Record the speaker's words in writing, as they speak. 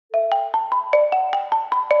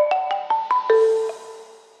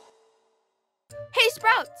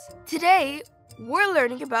Sprouts! Today, we're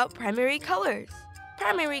learning about primary colors.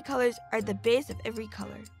 Primary colors are the base of every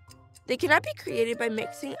color. They cannot be created by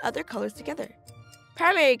mixing other colors together.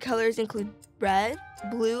 Primary colors include red,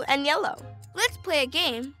 blue, and yellow. Let's play a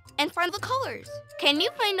game and find the colors. Can you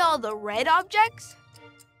find all the red objects?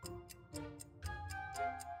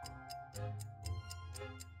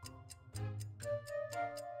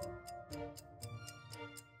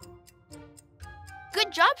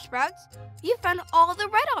 Good job, Sprouts! You found all the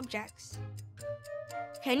red objects.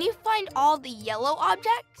 Can you find all the yellow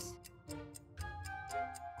objects?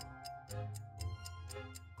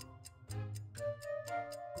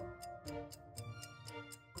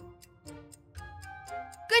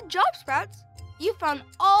 Good job, Sprouts! You found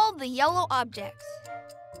all the yellow objects.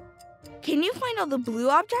 Can you find all the blue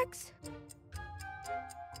objects?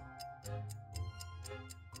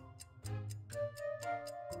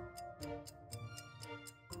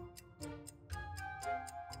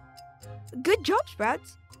 Good job,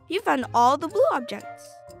 Sprouts! You found all the blue objects.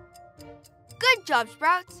 Good job,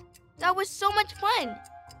 Sprouts! That was so much fun!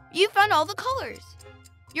 You found all the colors.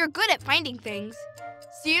 You're good at finding things.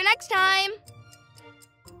 See you next time!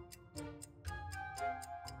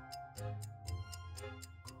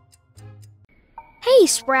 Hey,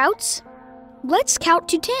 Sprouts! Let's count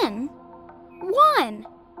to 10. 1,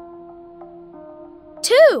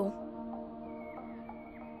 2,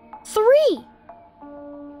 3,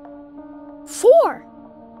 4,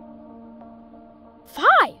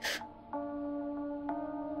 5,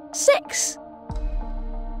 6,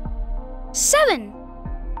 7,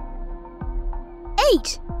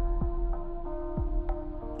 8,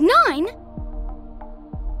 9,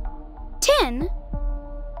 10.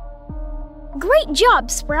 Great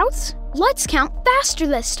job, Sprouts! Let's count faster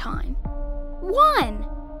this time. 1,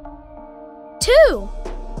 2,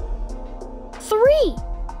 3,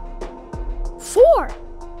 4,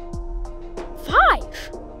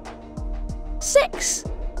 5, 6,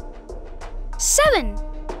 7,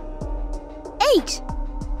 8,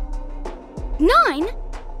 9,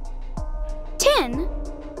 10.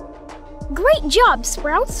 Great job,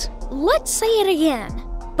 Sprouts! Let's say it again,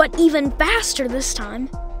 but even faster this time.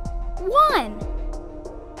 1,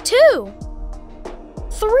 2,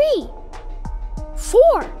 3,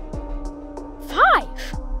 4,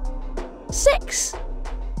 5, 6,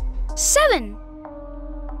 7,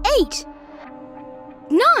 8,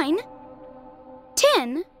 9,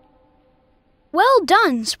 10. Well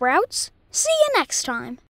done, Sprouts. See you next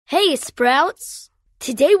time. Hey, Sprouts!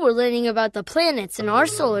 Today we're learning about the planets in our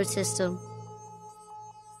solar system.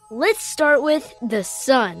 Let's start with the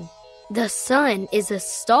Sun. The Sun is a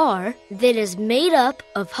star that is made up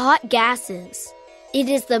of hot gases. It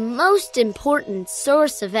is the most important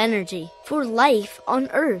source of energy for life on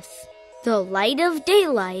Earth. The light of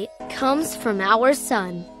daylight comes from our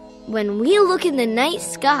Sun. When we look in the night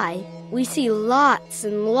sky, we see lots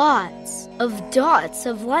and lots of dots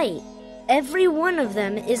of light. Every one of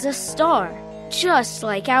them is a star, just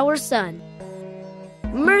like our Sun.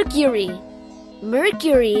 Mercury.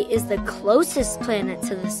 Mercury is the closest planet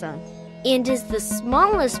to the Sun and is the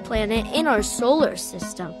smallest planet in our solar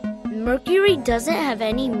system. Mercury doesn't have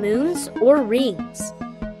any moons or rings.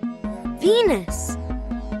 Venus.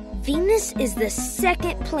 Venus is the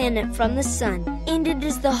second planet from the Sun, and it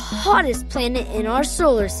is the hottest planet in our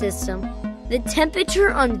solar system. The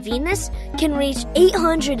temperature on Venus can reach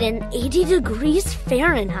 880 degrees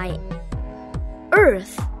Fahrenheit.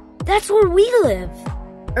 Earth. That's where we live.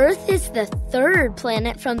 Earth is the third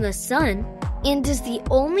planet from the Sun and is the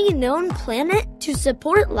only known planet to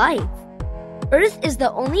support life. Earth is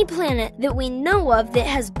the only planet that we know of that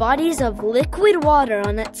has bodies of liquid water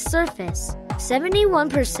on its surface.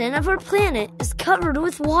 71% of our planet is covered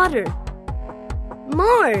with water.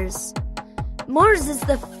 Mars. Mars is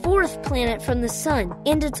the fourth planet from the Sun,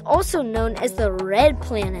 and it's also known as the red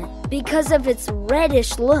planet because of its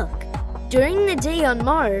reddish look. During the day on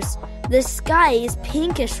Mars, the sky is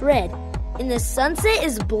pinkish red, and the sunset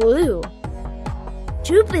is blue.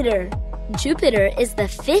 Jupiter. Jupiter is the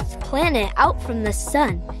fifth planet out from the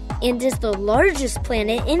Sun and is the largest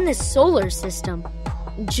planet in the solar system.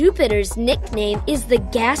 Jupiter's nickname is the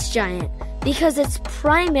gas giant because it's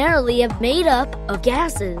primarily made up of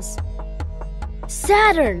gases.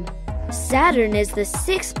 Saturn. Saturn is the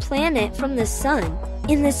sixth planet from the Sun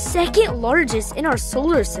and the second largest in our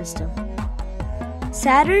solar system.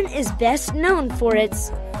 Saturn is best known for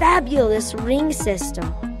its fabulous ring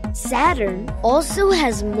system. Saturn also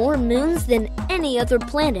has more moons than any other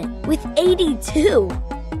planet, with 82.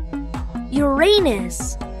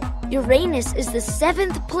 Uranus. Uranus is the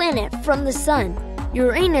seventh planet from the Sun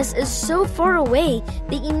Uranus is so far away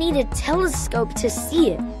that you need a telescope to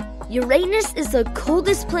see it. Uranus is the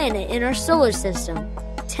coldest planet in our solar system.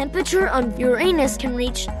 Temperature on Uranus can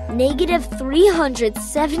reach negative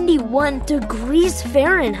 371 degrees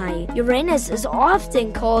Fahrenheit. Uranus is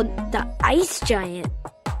often called the ice giant.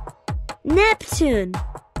 Neptune.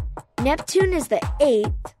 Neptune is the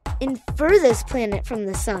 8th and furthest planet from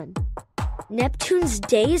the sun. Neptune's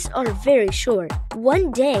days are very short.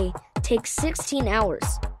 One day takes 16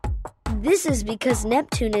 hours. This is because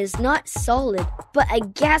Neptune is not solid, but a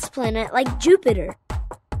gas planet like Jupiter.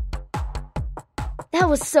 That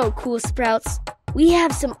was so cool, Sprouts. We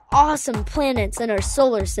have some awesome planets in our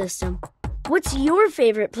solar system. What's your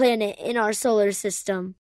favorite planet in our solar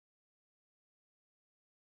system?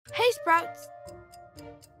 Hey, Sprouts!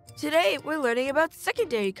 Today we're learning about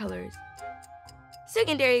secondary colors.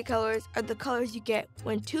 Secondary colors are the colors you get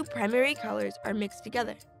when two primary colors are mixed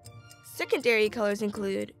together. Secondary colors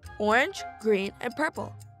include orange, green, and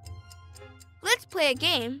purple. Let's play a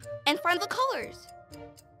game and find the colors.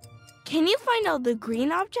 Can you find all the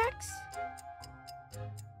green objects?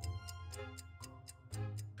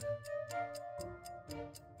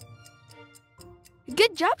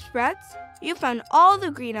 Good job, Sprouts! You found all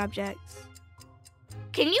the green objects.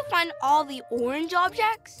 Can you find all the orange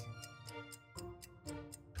objects?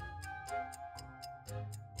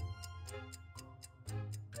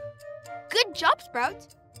 Good job,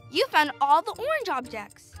 Sprouts! You found all the orange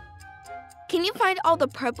objects. Can you find all the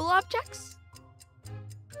purple objects?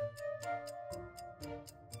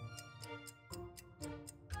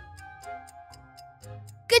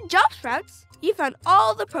 Good job, Sprouts! You found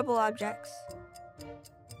all the purple objects.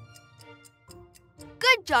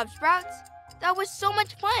 Good job, Sprouts! That was so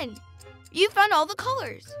much fun! You found all the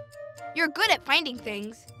colors. You're good at finding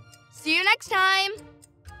things. See you next time!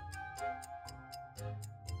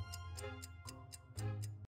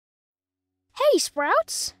 Hey,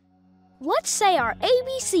 Sprouts! Let's say our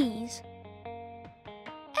ABCs.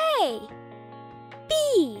 A,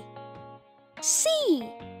 B, C,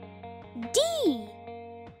 D,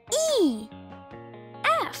 E,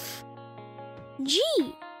 F, G,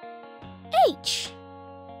 H,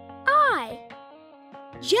 I,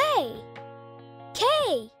 J,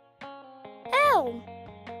 K, L,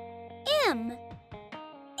 M,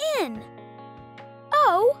 N,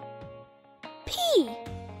 O, P,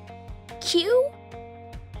 Q,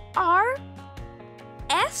 R,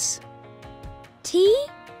 S, T,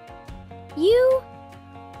 U,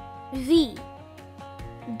 V,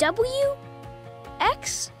 W,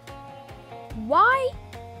 X, Y,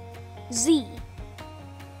 Z.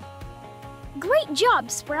 Great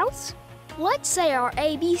job, Sprouts! Let's say our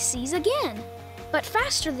ABCs again, but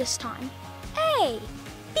faster this time. A,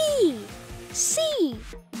 B, C,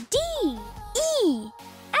 D, E,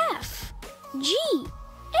 F, G,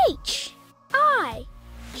 H, I,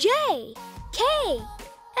 J, K,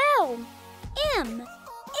 L, M,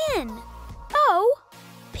 N, O,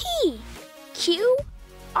 P, Q,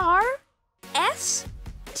 R, S,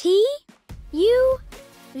 T, U,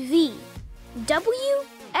 V, W,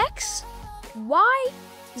 X, Y,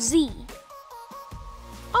 Z.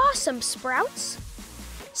 Awesome, Sprouts!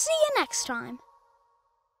 See you next time.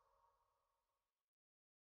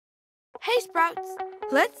 Hey, Sprouts!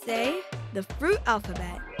 Let's say the fruit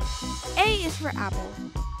alphabet. A is for apple.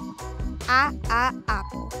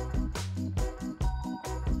 Apple.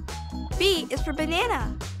 B is for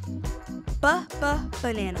banana.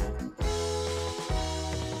 Banana.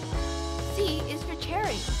 C is for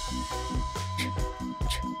cherry.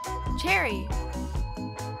 Cherry.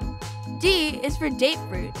 D is for date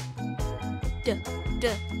fruit.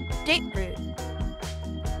 Date fruit.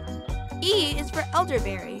 E is for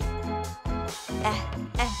elderberry.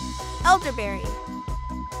 Elderberry.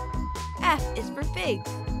 F is for figs.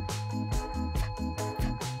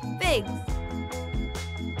 Figs.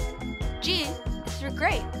 G is for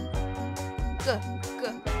grape.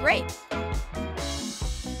 Grape.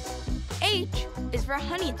 H is for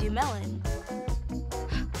honeydew melon.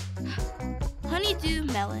 Honeydew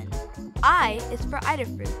melon. I is for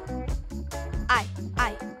Idafruit.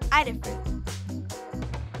 Idafruit.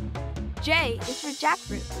 J is for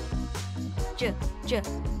jackfruit.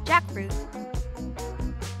 Jackfruit.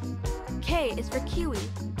 K is for kiwi.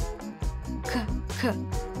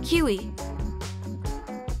 Kiwi.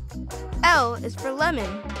 L is for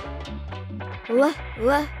lemon.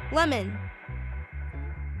 Lemon.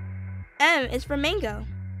 M is for mango.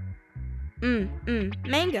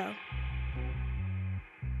 Mango.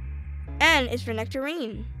 N is for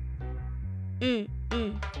nectarine.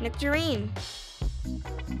 Nectarine.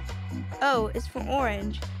 O is for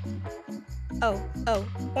orange.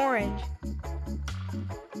 Orange.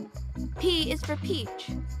 P is for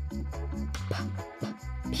peach.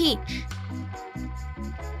 Peach.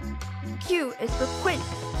 Q is for quince.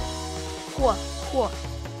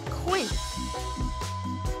 Quince.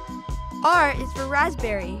 R is for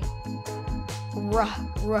raspberry.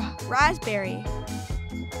 Raspberry.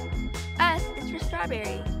 S is for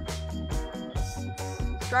strawberry.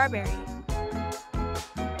 Strawberry.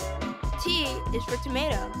 T is for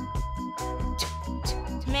tomato.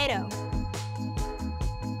 Tomato.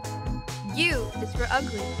 U is for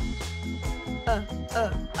ugly.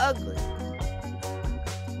 Ugly.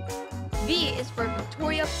 V is for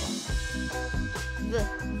Victoria plum.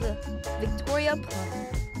 The Victoria plum.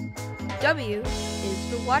 W is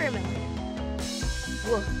for watermelon.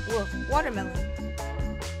 Watermelon.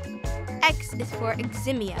 X is for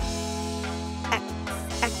eczema.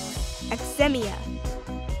 Eczema.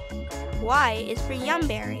 Y is for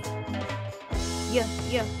yumberry.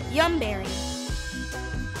 Yumberry.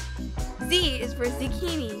 Z is for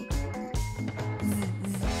zucchini.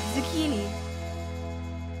 Zucchini.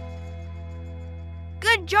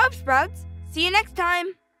 Good job, Sprouts! See you next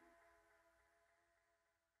time!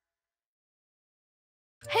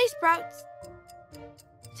 Hey, Sprouts!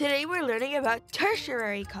 Today we're learning about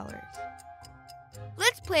tertiary colors.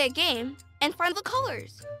 Let's play a game and find the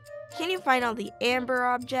colors. Can you find all the amber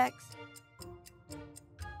objects?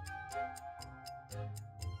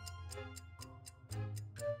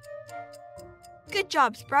 Good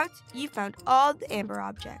job, Sprouts. You found all the amber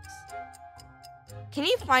objects. Can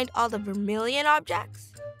you find all the vermilion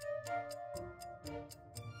objects?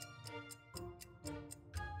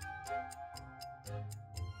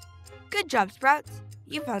 Good job, Sprouts.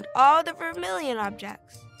 You found all the vermilion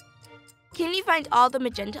objects. Can you find all the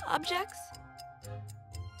magenta objects?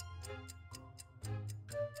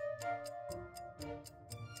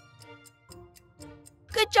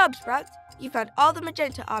 Good job, Sprouts. You found all the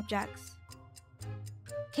magenta objects.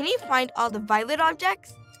 Can you find all the violet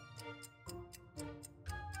objects?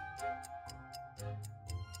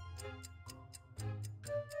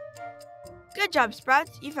 Good job,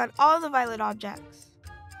 Sprouts. You found all the violet objects.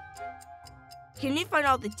 Can you find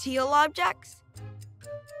all the teal objects?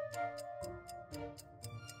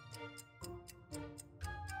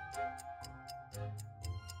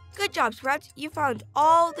 Good job, Sprouts. You found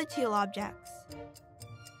all the teal objects.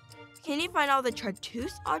 Can you find all the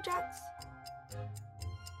chartreuse objects?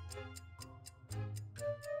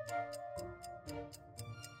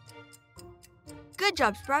 Good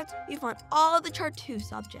job, Sprouts. You found all the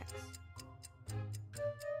chartreuse objects.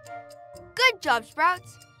 Good job,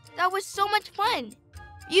 Sprouts. That was so much fun.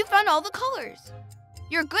 You found all the colors.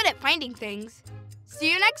 You're good at finding things.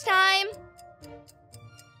 See you next time.